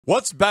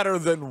What's better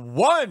than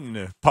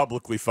one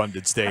publicly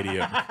funded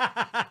stadium?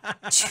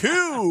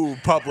 Two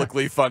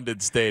publicly funded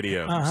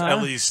stadiums,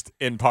 at least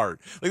in part.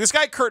 Like this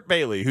guy, Kurt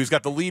Bailey, who's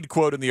got the lead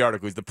quote in the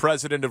article. He's the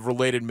president of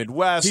Related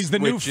Midwest. He's the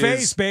new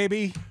face,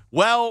 baby.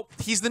 Well,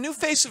 he's the new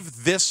face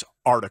of this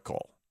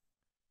article.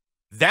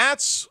 I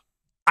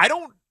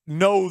don't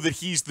know that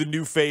he's the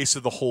new face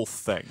of the whole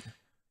thing.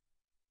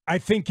 I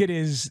think it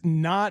is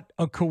not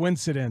a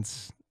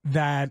coincidence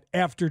that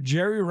after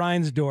Jerry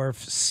Reinsdorf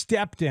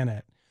stepped in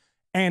it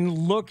and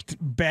looked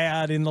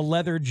bad in the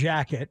leather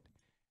jacket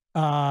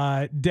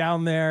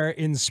down there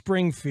in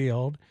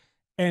Springfield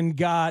and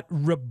got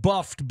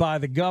rebuffed by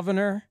the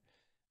governor,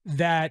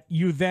 that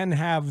you then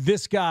have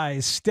this guy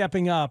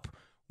stepping up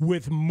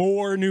with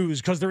more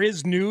news, because there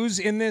is news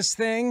in this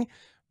thing,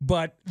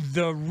 but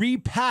the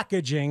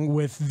repackaging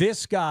with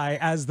this guy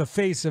as the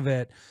face of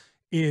it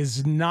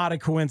is not a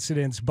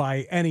coincidence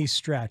by any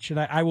stretch. And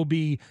I will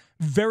be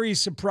very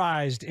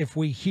surprised if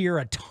we hear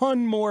a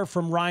ton more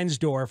from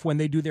Reinsdorf when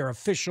they do their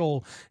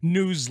official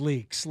news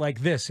leaks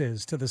like this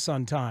is to the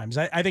Sun-Times.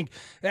 I mean,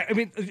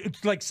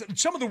 it's like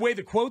some of the way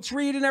the quotes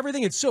read and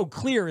everything, it's so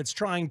clear it's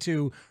trying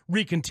to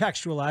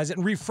recontextualize it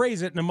and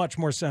rephrase it in a much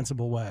more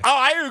sensible way.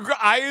 Oh,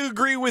 I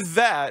agree with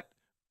that,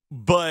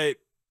 but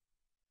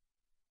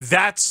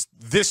that's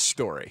this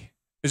story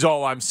is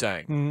all I'm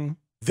saying. Mm-hmm.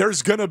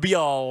 There's going to be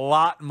a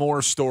lot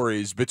more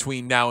stories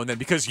between now and then,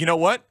 because you know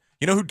what?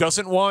 You know who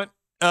doesn't want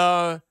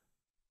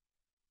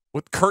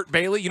with Kurt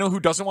Bailey? You know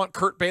who doesn't want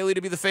Kurt Bailey to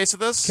be the face of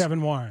this?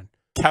 Kevin Warren.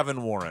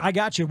 Kevin Warren. I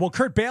got you. Well,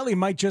 Kurt Bailey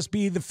might just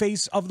be the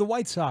face of the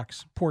White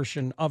Sox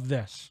portion of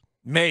this.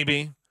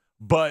 Maybe,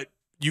 but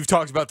you've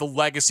talked about the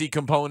legacy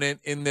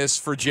component in this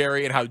for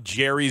Jerry and how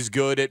Jerry's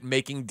good at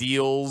making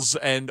deals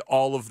and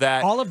all of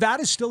that. All of that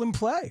is still in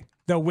play,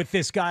 though, with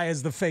this guy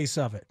as the face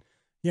of it.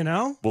 You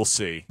know? We'll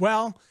see.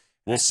 Well,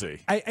 we'll see.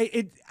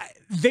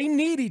 They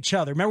need each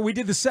other. Remember, we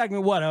did the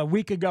segment, a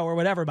week ago or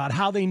whatever, about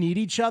how they need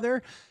each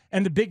other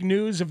and the big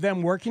news of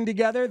them working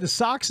together. The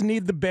Sox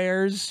need the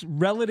Bears'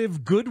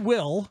 relative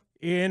goodwill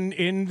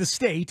in the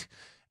state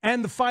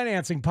and the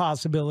financing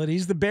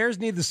possibilities. The Bears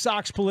need the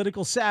Sox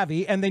political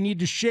savvy, and they need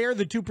to share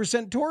the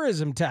 2%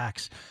 tourism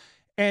tax.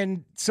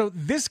 And so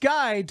this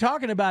guy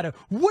talking about it,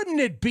 wouldn't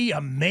it be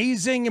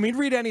amazing? I mean,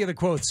 read any of the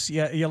quotes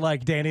you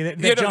like, Danny,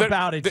 that jump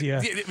out at you.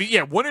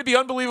 Yeah, wouldn't it be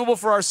unbelievable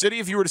for our city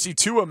if you were to see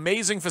two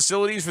amazing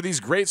facilities for these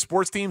great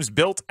sports teams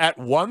built at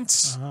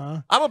once?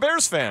 I'm a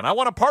Bears fan. I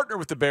want to partner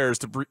with the Bears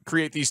to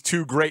create these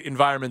two great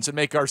environments and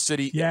make our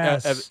city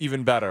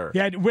even better.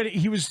 Yeah, when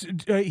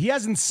he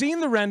hasn't seen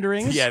the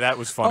renderings. Yeah, that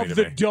was funny of to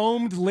the me.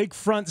 domed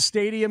lakefront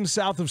stadium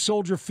south of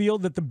Soldier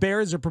Field that the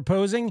Bears are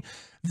proposing.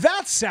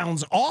 That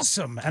sounds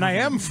awesome, and I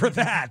am for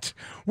that.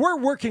 We're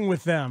working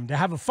with them to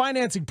have a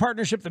financing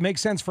partnership that makes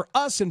sense for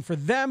us and for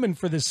them and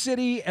for the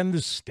city and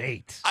the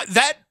state.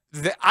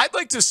 I'd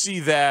like to see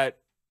that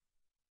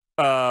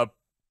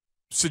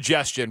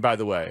suggestion, by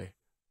the way.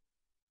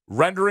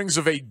 Renderings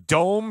of a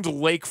domed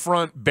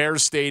lakefront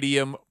Bears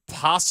stadium,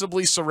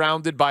 possibly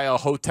surrounded by a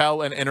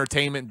hotel and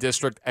entertainment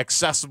district,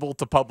 accessible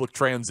to public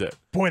transit.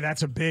 Boy,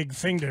 that's a big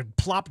thing to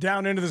plop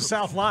down into the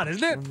South Lot,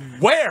 isn't it?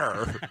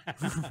 Where?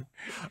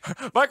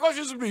 My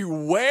question would be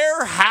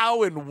where,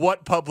 how, and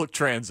what public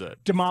transit?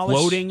 Demolish.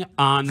 Floating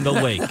on the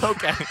lake.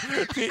 Okay.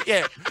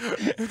 Yeah.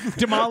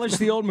 Demolish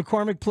the old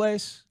McCormick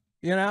place,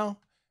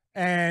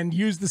 and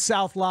use the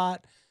South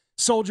Lot.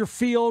 Soldier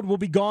Field will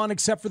be gone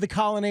except for the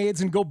colonnades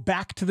and go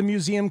back to the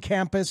museum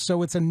campus,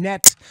 so it's a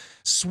net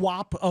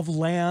swap of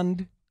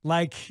land.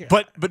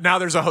 But now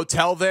there's a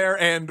hotel there,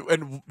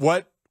 and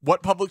what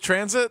public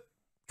transit?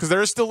 Because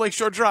there is still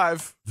Lakeshore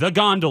Drive. The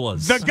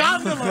gondolas. The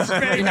gondolas,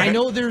 baby. And I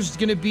know there's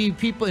going to be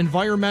people,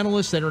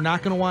 environmentalists, that are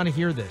not going to want to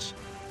hear this.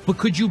 But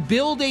could you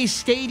build a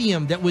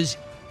stadium that was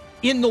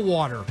in the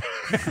water?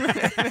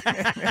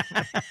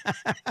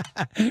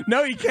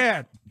 No, you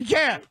can't. You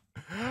can't.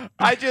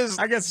 I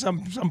guess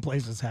some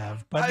places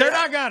have, but they're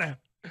not gonna.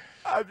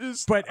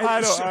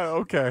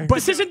 Okay. But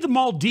this isn't the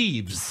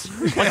Maldives.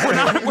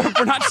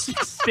 We're not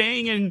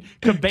staying in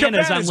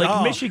cabanas on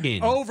Lake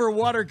Michigan.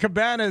 Overwater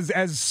cabanas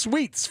as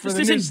suites for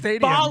the new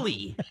stadium.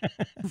 Bali.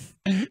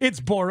 It's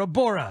Bora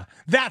Bora.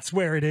 That's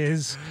where it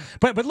is.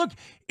 But look,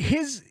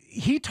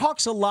 he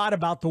talks a lot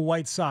about the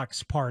White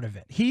Sox part of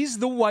it. He's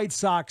the White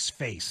Sox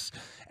face,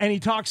 and he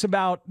talks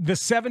about the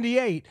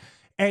 78,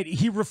 and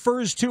he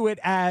refers to it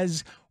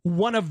as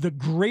one of the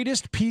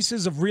greatest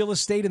pieces of real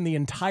estate in the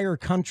entire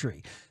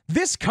country.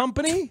 This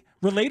company,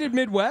 Related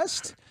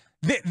Midwest,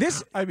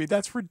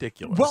 that's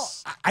ridiculous. Well,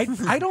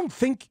 I don't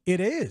think it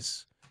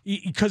is,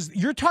 because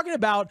you're talking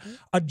about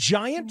a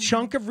giant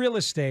chunk of real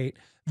estate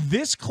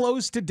this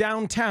close to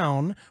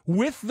downtown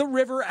with the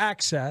river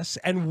access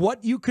and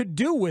what you could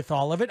do with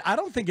all of it, I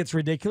don't think it's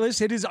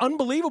ridiculous. It is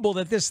unbelievable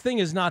that this thing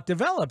is not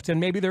developed, and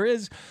maybe there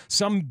is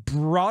some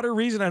broader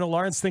reason. I know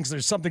Lawrence thinks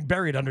there's something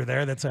buried under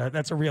there that's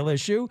a real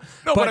issue.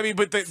 No, but I mean,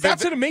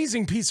 that's an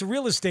amazing piece of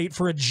real estate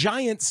for a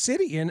giant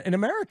city in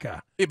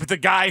America. Yeah, but the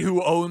guy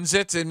who owns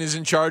it and is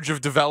in charge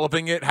of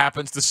developing it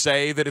happens to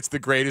say that it's the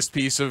greatest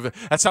piece of.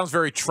 That sounds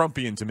very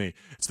Trumpian to me.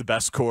 It's the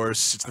best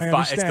course. It's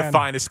the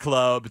finest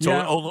club. It's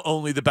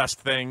only the best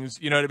things.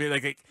 You know what I mean?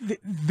 Like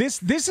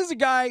this is a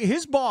guy.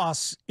 His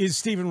boss is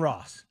Stephen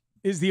Ross,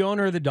 is the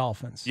owner of the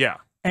Dolphins. Yeah,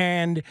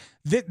 and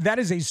that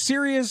is a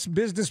serious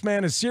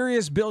businessman, a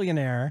serious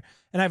billionaire.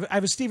 And I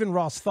have a Stephen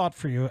Ross thought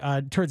for you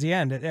towards the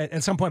end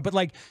at some point. But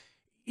like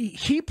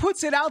he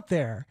puts it out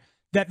there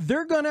that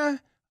they're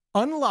gonna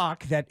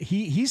unlock that.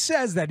 He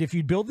says that if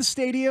you build the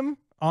stadium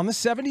on the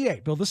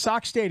 78, build the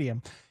Sox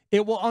stadium,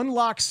 it will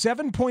unlock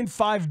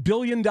 $7.5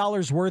 billion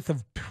worth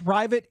of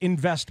private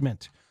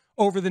investment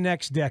over the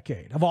next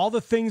decade of all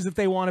the things that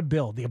they want to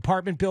build, the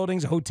apartment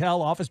buildings,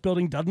 hotel, office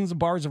building, dozens of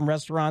bars and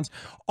restaurants,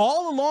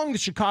 all along the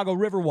Chicago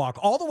Riverwalk,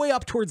 all the way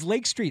up towards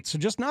Lake Street. So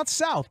just not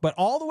south, but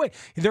all the way.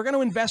 They're going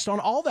to invest on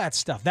all that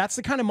stuff. That's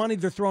the kind of money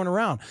they're throwing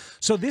around.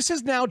 So this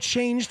has now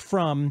changed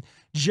from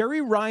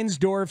Jerry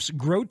Reinsdorf's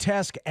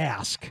grotesque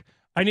ask,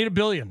 I need $1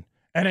 billion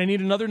and I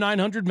need another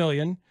 $900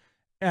 million.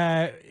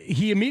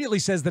 He immediately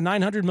says the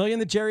 $900 million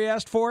that Jerry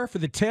asked for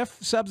the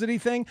TIF subsidy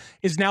thing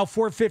is now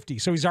 $450.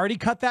 So he's already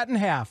cut that in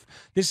half.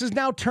 This is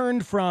now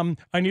turned from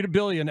I need $1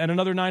 billion and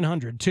another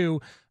 900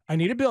 to I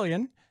need $1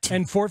 billion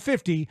and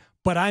 $450,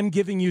 but I'm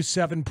giving you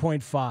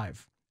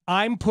 7.5.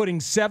 I'm putting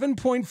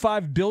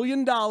 $7.5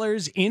 billion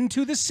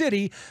into the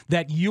city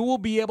that you will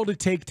be able to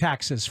take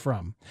taxes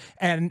from.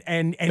 And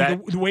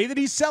the way that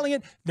he's selling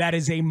it, that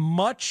is a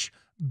much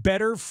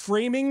better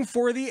framing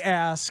for the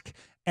ask.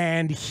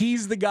 And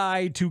he's the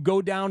guy to go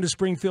down to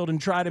Springfield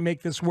and try to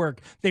make this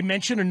work. They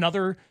mention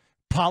another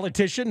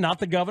politician, not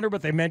the governor,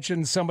 but they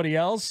mention somebody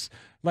else,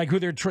 like who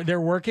they're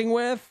working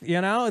with.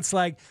 You know, it's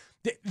like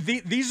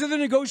these are the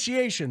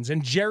negotiations.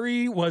 And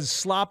Jerry was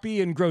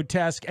sloppy and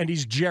grotesque, and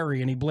he's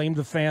Jerry, and he blamed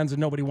the fans, and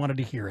nobody wanted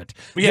to hear it.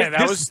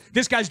 Yeah,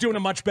 this guy's doing a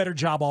much better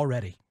job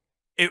already.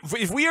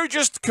 If we are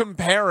just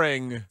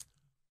comparing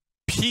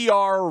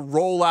PR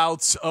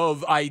rollouts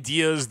of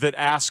ideas that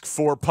ask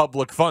for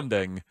public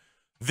funding,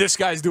 this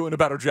guy's doing a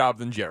better job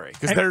than Jerry,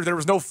 because there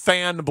was no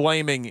fan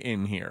blaming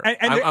in here.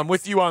 I'm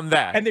with you on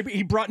that. And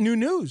he brought new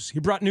news. He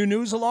brought new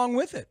news along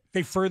with it.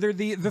 They furthered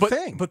the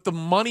thing. But the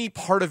money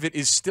part of it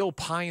is still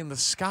pie in the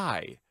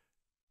sky.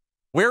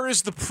 Where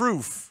is the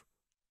proof?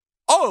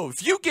 Oh,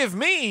 if you give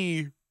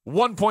me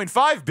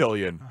 $1.5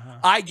 billion,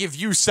 I give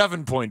you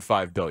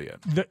 $7.5 billion.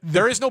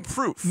 There is no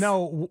proof.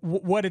 No,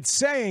 what it's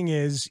saying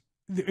is,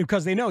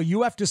 because they know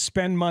you have to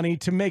spend money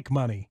to make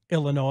money,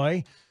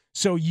 Illinois.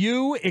 So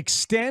you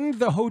extend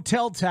the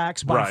hotel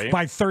tax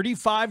by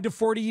 35 to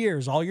 40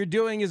 years. All you're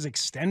doing is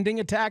extending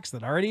a tax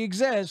that already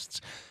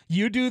exists.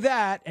 You do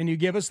that, and you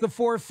give us the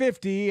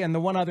 $450 and the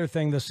one other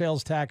thing, the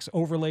sales tax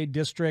overlay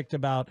district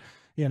about,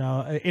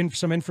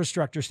 some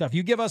infrastructure stuff.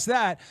 You give us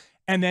that,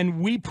 and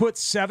then we put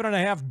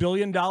 $7.5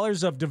 billion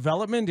of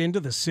development into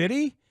the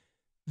city.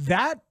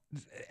 That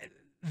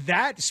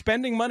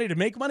spending money to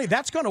make money,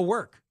 that's going to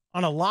work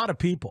on a lot of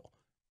people.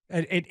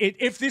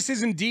 If this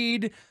is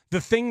indeed the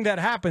thing that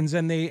happens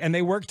and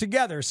they work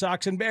together,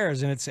 Sox and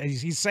Bears, and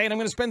he's saying I'm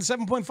going to spend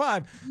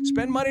 7.5,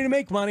 spend money to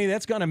make money,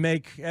 that's going to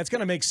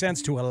make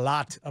sense to a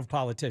lot of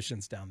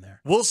politicians down there.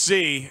 We'll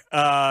see.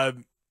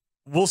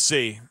 We'll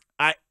see.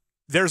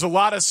 There's a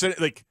lot of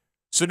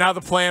so now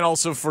the plan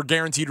also for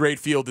Guaranteed Rate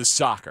Field is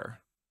soccer.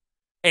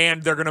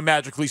 And they're going to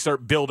magically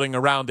start building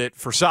around it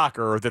for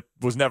soccer that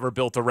was never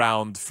built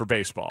around for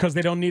baseball. Because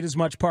they don't need as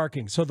much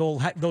parking. So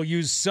they'll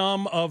use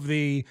some of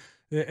the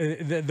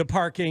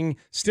parking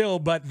still,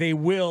 but they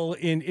will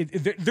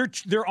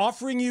they're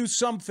offering you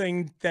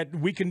something that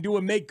we can do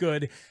a make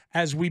good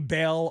as we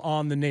bail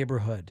on the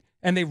neighborhood.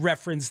 And they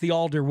reference the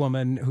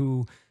alderwoman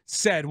who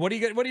said, what are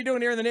you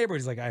doing here in the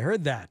neighborhood? He's like, I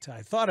heard that.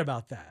 I thought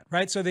about that.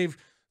 Right? So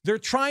they're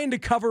trying to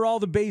cover all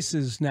the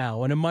bases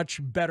now in a much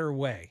better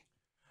way.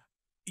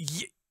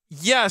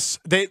 Yes,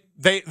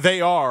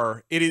 they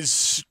are. It is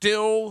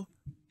still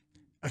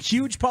a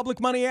huge public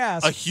money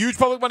ask.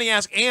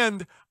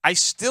 And I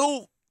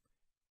still,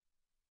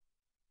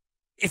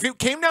 if it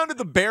came down to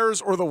the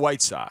Bears or the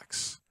White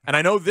Sox, and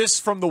I know this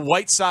from the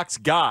White Sox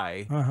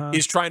guy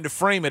is trying to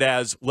frame it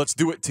as, let's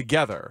do it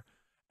together.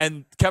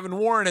 And Kevin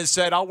Warren has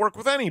said, I'll work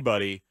with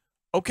anybody.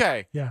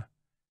 Okay. Yeah.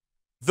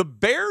 The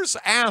Bears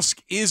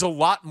ask is a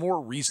lot more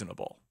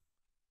reasonable.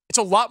 It's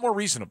a lot more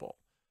reasonable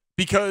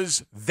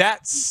because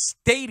that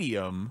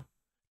stadium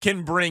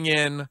can bring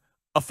in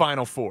a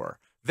Final Four.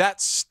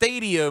 That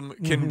stadium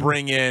can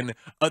bring in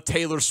a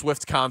Taylor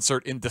Swift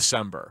concert in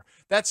December.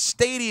 That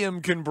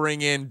stadium can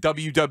bring in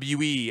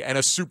WWE and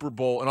a Super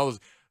Bowl and all those.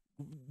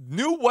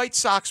 New White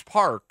Sox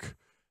Park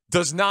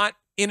does not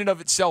in and of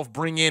itself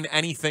bring in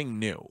anything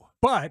new.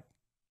 But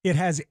it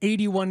has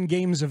 81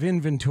 games of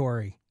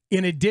inventory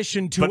in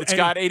addition to. But it's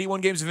got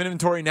 81 games of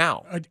inventory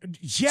now.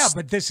 Yeah,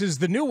 but this is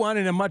the new one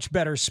in a much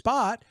better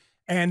spot.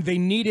 And they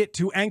need it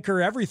to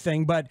anchor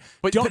everything. But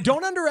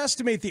don't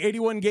underestimate the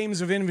 81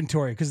 games of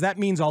inventory, because that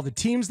means all the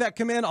teams that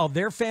come in, all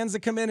their fans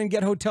that come in and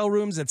get hotel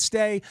rooms that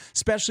stay,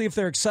 especially if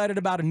they're excited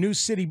about a new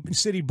city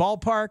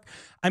ballpark.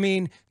 I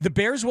mean, the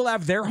Bears will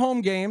have their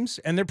home games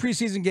and their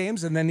preseason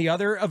games and then the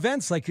other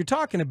events like you're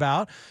talking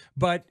about.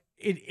 But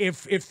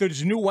if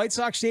this new White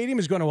Sox stadium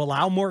is going to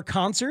allow more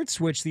concerts,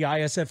 which the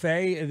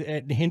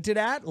ISFA hinted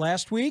at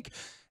last week,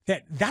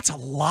 that's a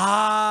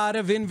lot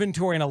of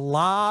inventory and a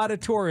lot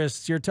of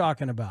tourists you're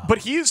talking about. But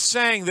he is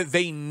saying that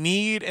they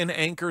need an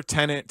anchor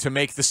tenant to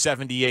make the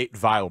 78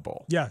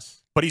 viable.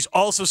 Yes. But he's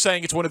also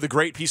saying it's one of the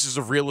great pieces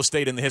of real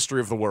estate in the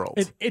history of the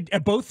world.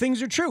 Both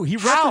things are true. He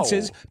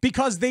references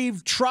because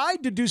they've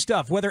tried to do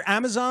stuff, whether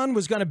Amazon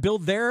was going to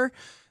build their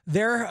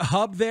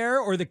hub there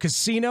or the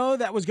casino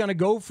that was going to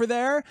go for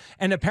there.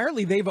 And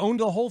apparently they've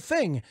owned the whole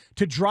thing.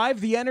 To drive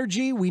the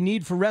energy we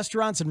need for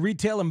restaurants and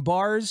retail and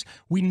bars,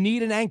 we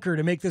need an anchor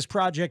to make this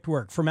project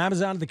work. From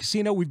Amazon to the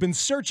casino, we've been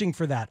searching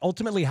for that.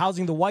 Ultimately,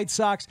 housing the White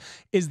Sox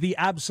is the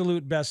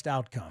absolute best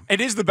outcome.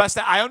 It is the best.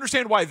 I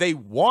understand why they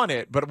want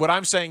it, but what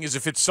I'm saying is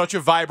if it's such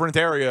a vibrant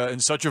area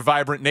and such a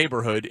vibrant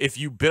neighborhood, if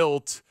you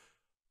built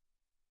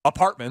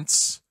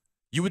apartments,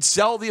 you would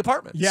sell the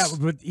apartments. Yeah,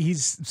 but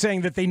he's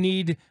saying that they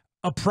need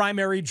a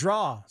primary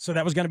draw. So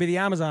that was going to be the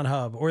Amazon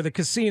hub or the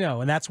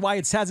casino. And that's why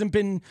it hasn't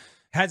been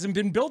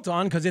built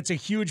on, because it's a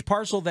huge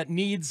parcel that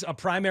needs a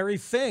primary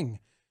thing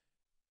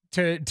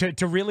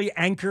to really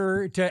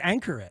anchor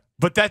it.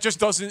 But that just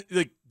doesn't,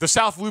 the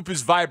South Loop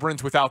is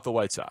vibrant without the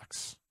White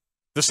Sox.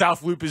 The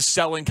South Loop is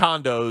selling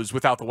condos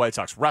without the White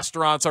Sox.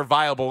 Restaurants are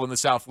viable in the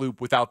South Loop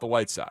without the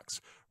White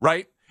Sox,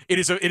 right? It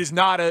is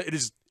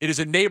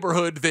a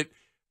neighborhood that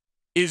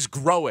is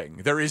growing.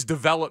 There is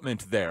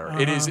development there.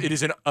 It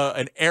is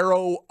an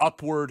arrow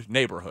upward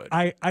neighborhood.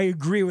 I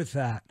agree with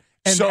that.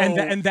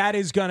 And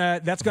that's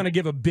gonna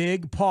give a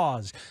big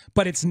pause.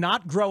 But it's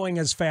not growing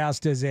as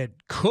fast as it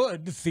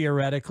could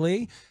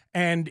theoretically.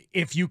 And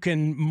if you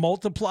can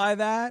multiply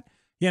that,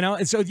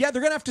 and so they're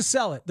gonna have to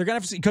sell it. They're gonna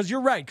have to, because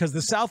you're right, because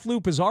the South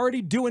Loop is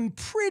already doing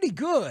pretty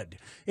good.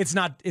 It's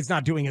not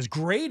doing as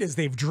great as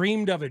they've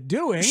dreamed of it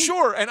doing.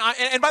 Sure,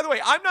 and by the way,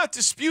 I'm not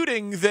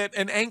disputing that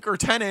an anchor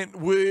tenant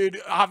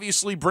would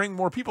obviously bring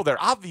more people there.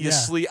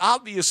 Obviously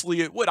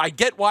it would. I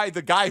get why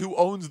the guy who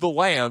owns the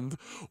land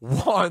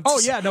wants. Oh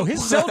yeah, no,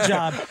 his sell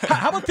job.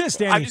 How about this,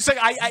 Danny? I'm just saying,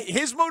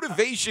 his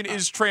motivation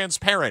is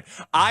transparent.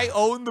 I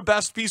own the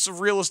best piece of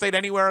real estate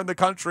anywhere in the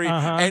country,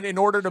 and in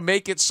order to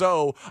make it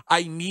so,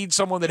 I need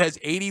someone that has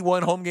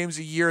 81 home games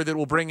a year that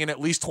will bring in at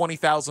least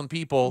 20,000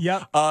 people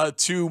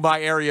to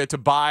my area to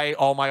buy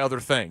all my other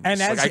things.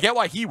 And I get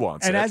why he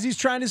wants it. And as he's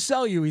trying to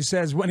sell you, he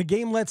says, when a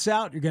game lets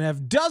out, you're going to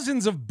have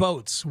dozens of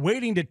boats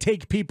waiting to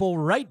take people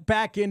right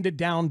back into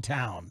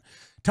downtown.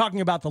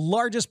 Talking about the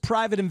largest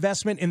private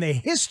investment in the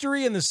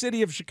history in the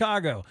city of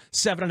Chicago,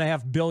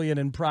 $7.5 billion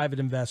in private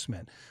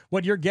investment.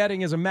 What you're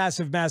getting is a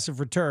massive,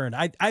 massive return.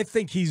 I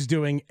think he's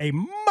doing a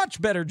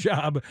much better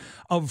job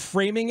of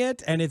framing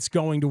it, and it's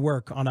going to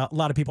work on a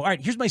lot of people. All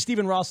right, here's my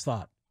Stephen Ross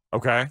thought.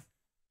 Okay.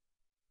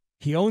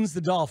 He owns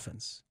the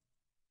Dolphins.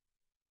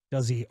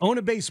 Does he own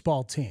a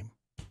baseball team?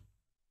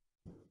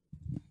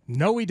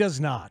 No, he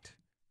does not.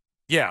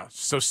 Yeah,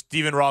 so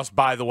Stephen Ross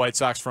buy the White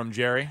Sox from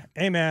Jerry?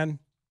 Hey, man.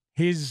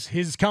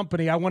 His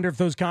company, I wonder if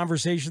those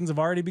conversations have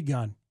already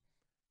begun.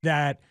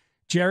 That,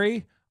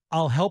 Jerry,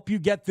 I'll help you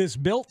get this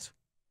built,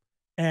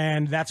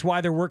 and that's why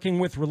they're working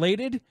with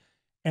Related.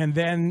 And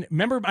then,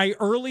 remember my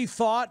early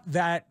thought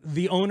that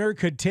the owner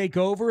could take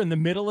over in the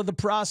middle of the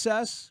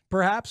process,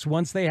 perhaps,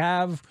 once they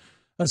have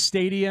a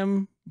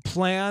stadium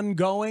plan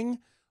going,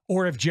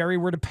 or if Jerry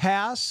were to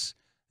pass,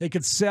 they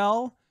could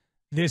sell.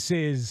 This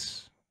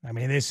is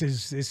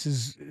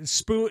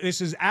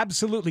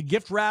absolutely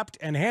gift wrapped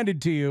and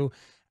handed to you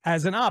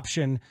as an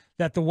option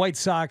that the White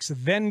Sox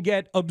then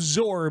get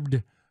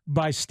absorbed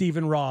by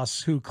Stephen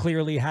Ross, who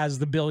clearly has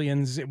the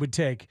billions it would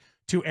take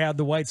to add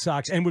the White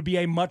Sox and would be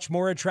a much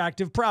more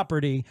attractive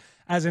property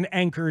as an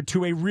anchor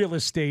to a real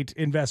estate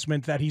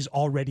investment that he's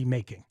already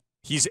making.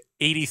 He's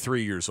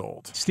 83 years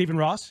old. Stephen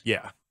Ross?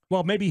 Yeah.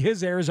 Well, maybe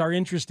his heirs are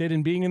interested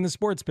in being in the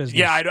sports business.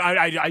 Yeah,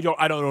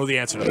 I don't know the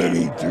answer to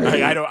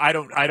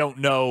that. I don't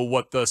know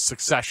what the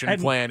succession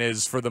plan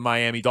is for the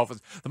Miami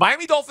Dolphins. The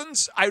Miami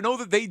Dolphins, I know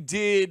that they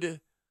did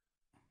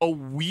a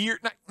weird,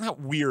 not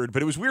weird,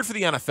 but it was weird for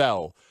the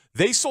NFL.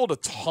 They sold a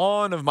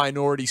ton of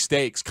minority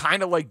stakes,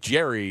 kind of like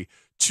Jerry,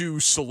 to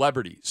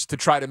celebrities to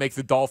try to make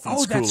the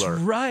Dolphins cooler. Oh,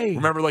 that's right.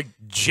 Remember, like,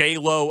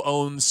 J-Lo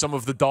owns some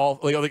of the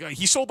Dolphins. Like,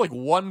 he sold like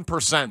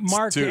 1%.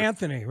 Mark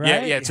Anthony,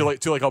 right? Yeah,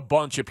 to a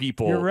bunch of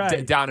people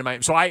down in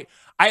Miami. So I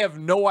have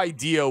no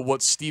idea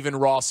what Stephen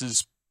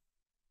Ross's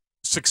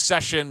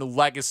succession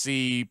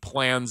legacy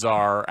plans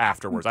are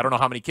afterwards. I don't know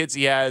how many kids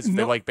he has, if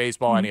they like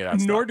baseball, any of that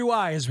stuff. Nor do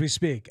I as we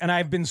speak. And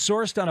I've been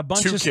sourced on a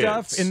bunch of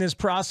stuff in this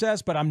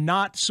process, but I'm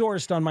not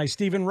sourced on my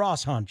Stephen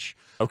Ross hunch.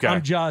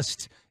 Okay.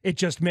 It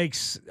just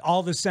makes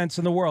all the sense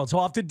in the world. So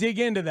I'll have to dig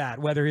into that,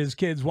 whether his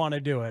kids want to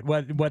do it,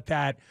 what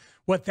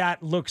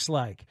that looks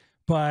like.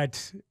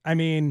 But I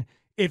mean,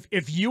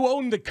 if you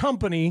own the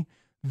company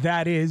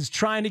that is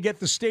trying to get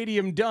the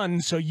stadium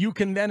done so you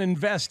can then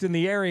invest in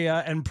the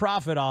area and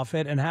profit off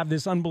it and have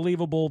this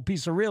unbelievable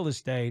piece of real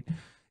estate,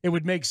 it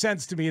would make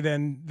sense to me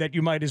then that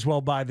you might as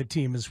well buy the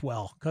team as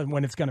well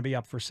when it's going to be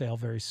up for sale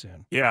very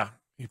soon. Yeah.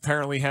 He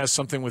apparently has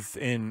something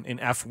in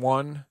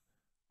F1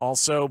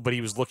 also, but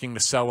he was looking to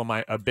sell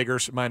a bigger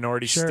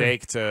minority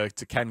stake to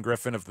Ken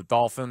Griffin of the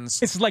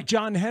Dolphins. It's like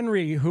John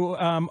Henry, who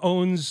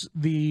owns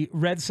the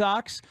Red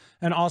Sox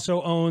and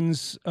also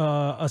owns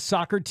a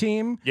soccer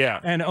team,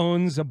 and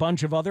owns a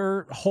bunch of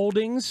other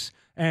holdings,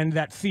 and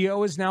that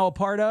Theo is now a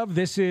part of.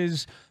 This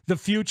is the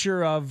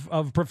future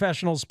of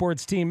professional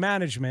sports team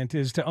management,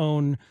 is to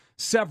own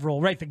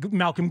several, right?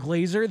 Malcolm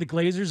Glazer, the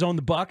Glazers own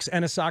the Bucks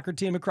and a soccer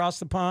team across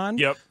the pond.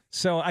 Yep.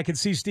 So I could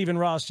see Stephen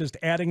Ross just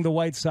adding the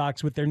White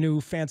Sox with their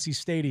new fancy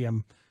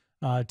stadium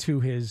to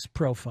his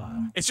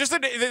profile. It's just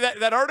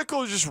that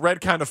article just read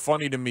kind of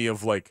funny to me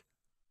of like,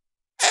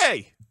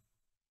 hey,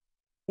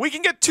 we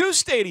can get 2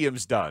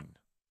 stadiums done.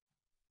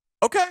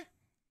 Okay.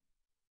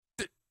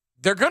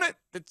 They're going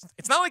to,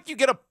 it's not like you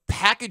get a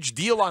package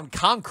deal on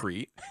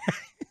concrete.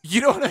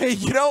 You know what I mean?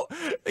 You know,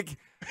 like,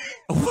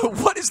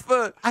 what is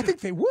the... I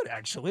think they would,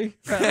 actually.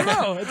 I don't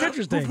know. It's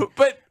interesting.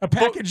 But a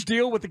package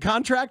deal with the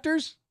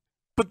contractors?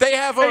 But they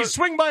have Hey,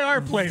 swing by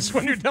our place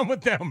when you're done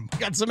with them.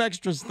 Got some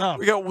extra stuff.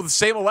 We got the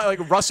same,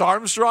 like Russ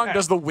Armstrong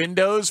does the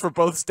windows for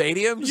both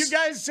stadiums. You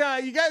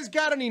guys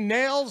got any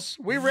nails?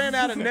 We ran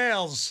out of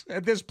nails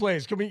at this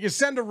place. Can you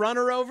send a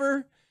runner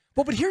over?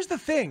 Well, but here's the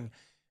thing.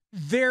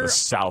 The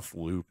South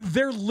Loop.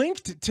 They're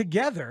linked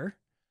together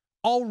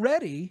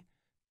already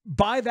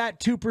by that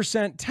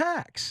 2%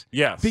 tax.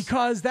 Yes.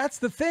 Because that's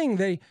the thing.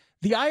 The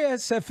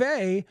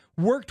ISFA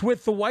worked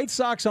with the White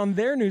Sox on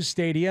their new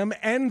stadium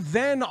and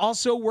then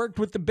also worked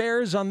with the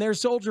Bears on their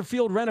Soldier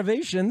Field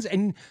renovations,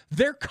 and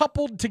they're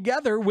coupled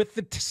together with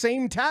the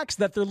same tax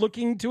that they're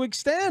looking to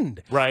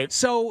extend. Right.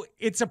 So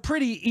it's a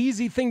pretty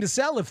easy thing to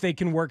sell if they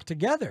can work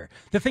together.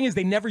 The thing is,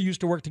 they never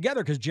used to work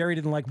together because Jerry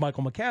didn't like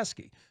Michael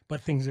McCaskey,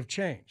 but things have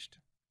changed.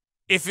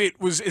 If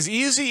it was as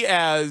easy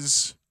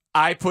as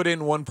I put in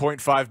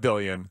 $1.5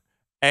 billion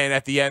and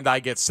at the end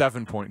I get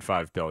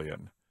 $7.5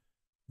 billion,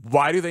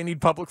 why do they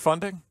need public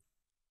funding?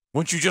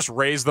 Wouldn't you just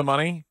raise the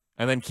money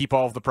and then keep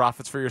all of the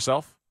profits for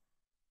yourself?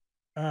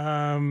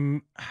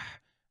 No,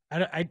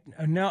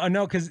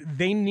 because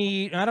they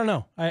need. I don't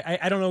know.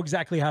 I don't know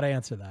exactly how to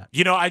answer that.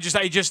 You know,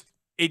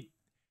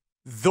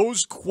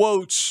 those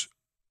quotes.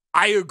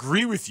 I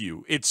agree with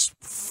you. It's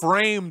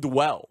framed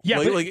well. Yeah,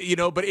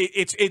 but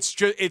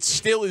it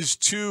still is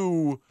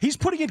too. He's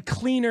putting it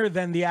cleaner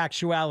than the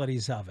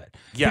actualities of it.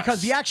 Yes.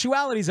 Because the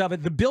actualities of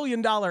it, the $1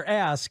 billion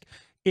ask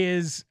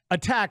is a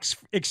tax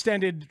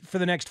extended for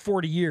the next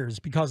 40 years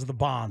because of the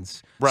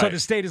bonds. Right. So the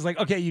state is like,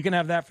 okay, you can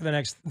have that for the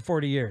next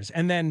 40 years.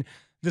 And then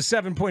the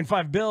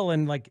 $7.5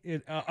 billion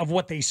and of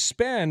what they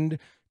spend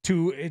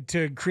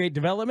to create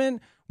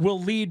development will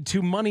lead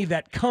to money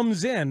that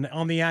comes in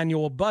on the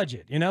annual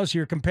budget. You know, so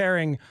you're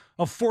comparing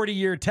a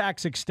 40-year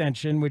tax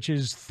extension, which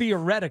is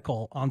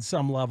theoretical on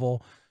some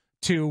level,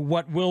 to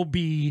what will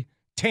be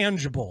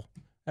tangible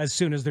as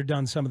soon as they're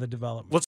done some of the development.